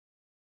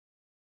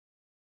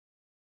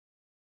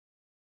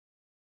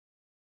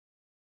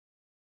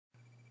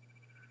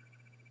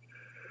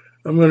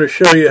I'm going to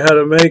show you how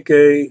to make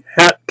a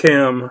hat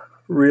cam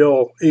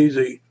real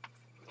easy.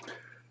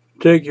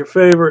 Take your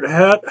favorite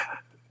hat,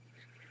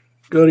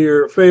 go to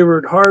your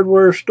favorite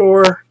hardware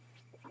store,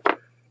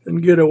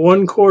 and get a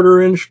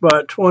 1/4 inch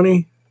by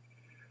 20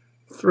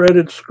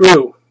 threaded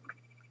screw.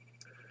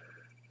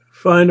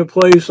 Find a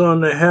place on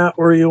the hat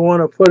where you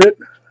want to put it.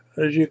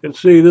 As you can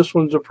see, this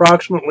one's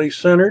approximately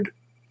centered.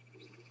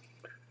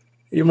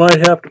 You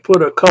might have to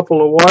put a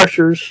couple of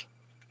washers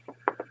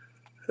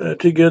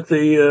to get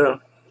the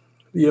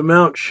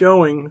amount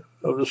showing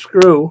of the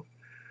screw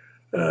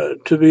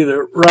to be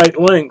the right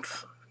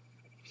length.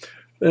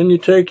 Then you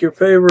take your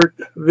favorite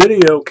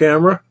video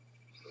camera.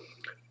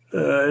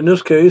 In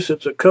this case,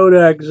 it's a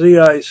Kodak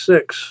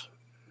ZI6.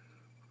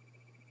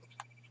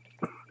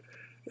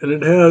 And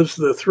it has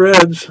the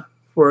threads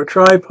for a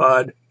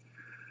tripod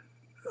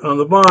on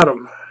the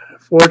bottom.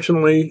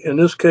 Fortunately, in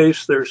this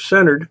case, they're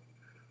centered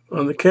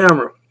on the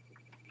camera.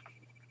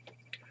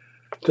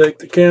 Take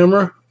the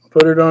camera,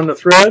 put it on the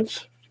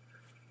threads,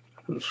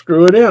 and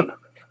screw it in.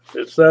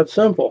 It's that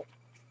simple.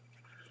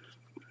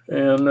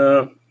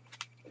 And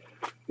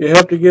you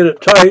have to get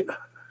it tight.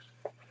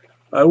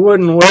 I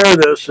wouldn't wear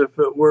this if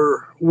it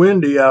were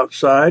windy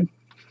outside,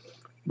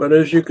 but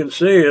as you can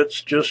see,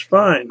 it's just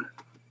fine.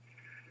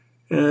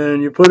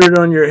 And you put it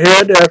on your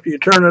head after you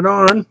turn it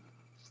on.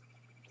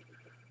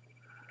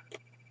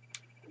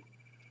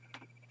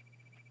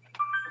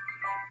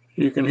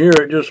 You can hear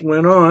it just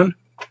went on.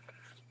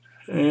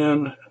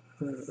 And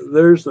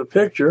there's the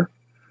picture.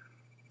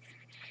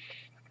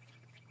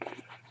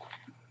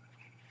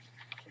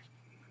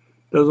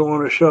 Doesn't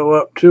want to show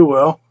up too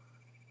well.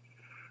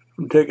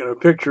 I'm taking a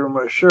picture of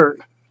my shirt.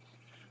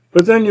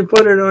 But then you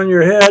put it on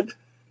your head,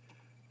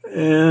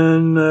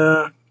 and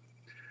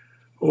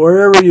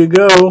wherever you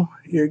go,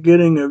 you're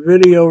getting a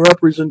video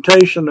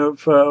representation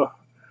of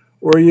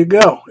where you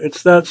go.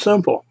 It's that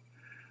simple.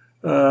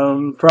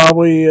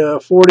 Probably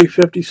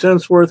 40-50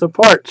 cents worth of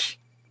parts.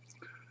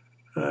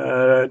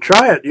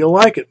 Try it. You'll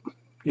like it.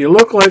 You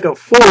look like a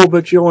fool,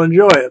 but you'll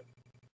enjoy it.